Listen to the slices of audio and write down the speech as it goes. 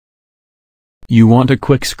You want a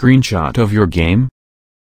quick screenshot of your game?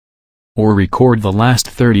 Or record the last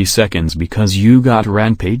 30 seconds because you got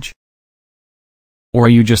Rampage? Or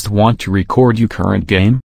you just want to record your current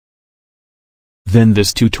game? Then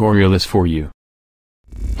this tutorial is for you.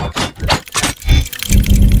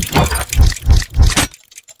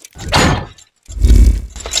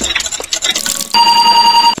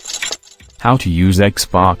 How to use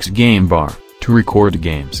Xbox Game Bar to record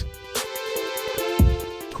games.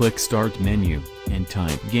 Click Start menu, and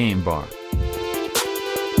type Game Bar.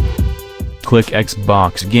 Click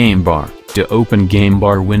Xbox Game Bar to open Game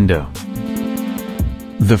Bar window.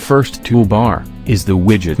 The first toolbar is the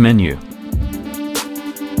widget menu.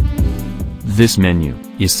 This menu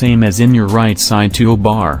is same as in your right side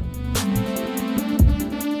toolbar.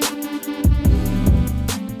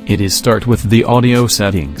 It is start with the audio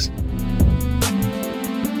settings.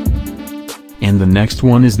 And the next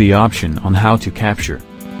one is the option on how to capture,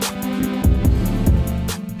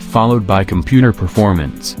 followed by computer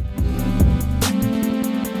performance,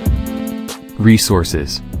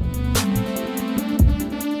 resources,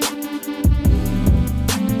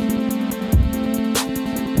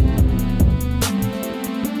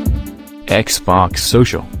 Xbox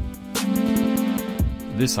Social.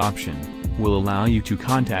 This option will allow you to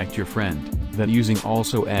contact your friend that using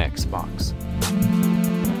also Xbox.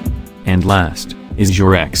 And last is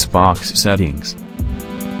your Xbox settings.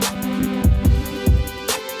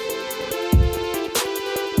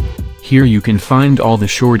 Here you can find all the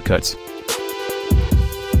shortcuts.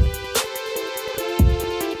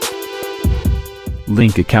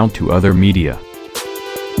 Link account to other media.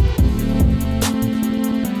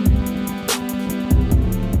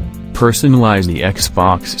 Personalize the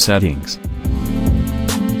Xbox settings.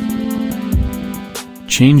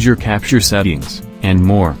 Change your capture settings, and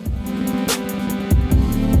more.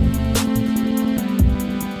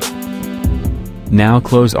 Now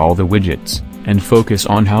close all the widgets, and focus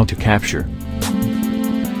on how to capture.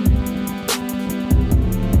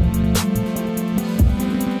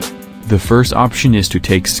 The first option is to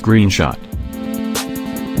take screenshot.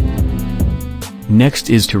 Next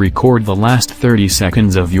is to record the last 30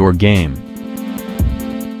 seconds of your game.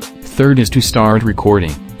 Third is to start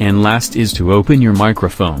recording, and last is to open your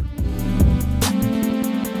microphone.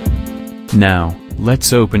 Now,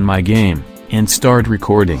 let's open my game, and start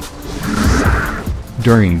recording.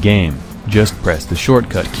 During game, just press the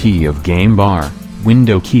shortcut key of Game Bar,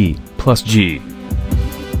 Window key, plus G.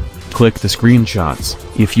 Click the screenshots,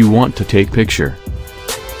 if you want to take picture.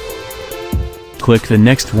 Click the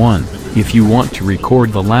next one, if you want to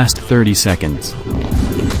record the last 30 seconds.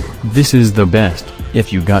 This is the best,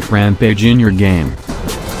 if you got Rampage in your game.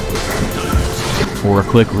 Or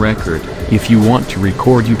click Record, if you want to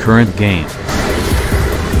record your current game.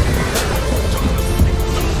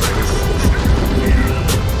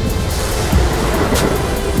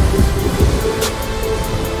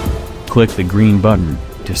 Click the green button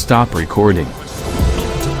to stop recording.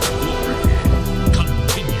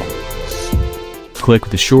 Click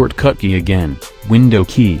the shortcut key again, Window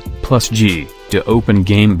key, plus G, to open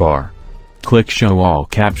Game Bar. Click Show All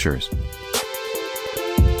Captures.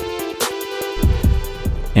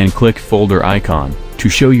 And click Folder icon, to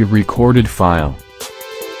show your recorded file.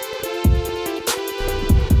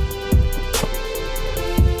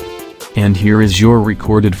 And here is your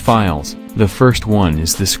recorded files. The first one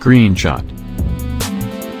is the screenshot.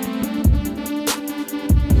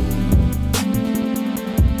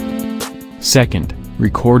 Second,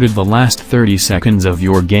 recorded the last 30 seconds of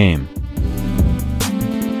your game.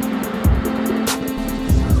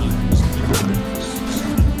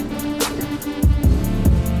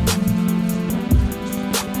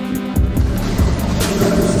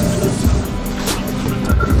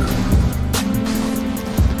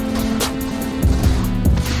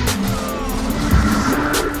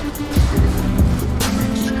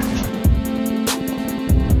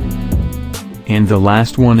 And the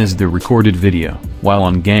last one is the recorded video, while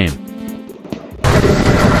on game.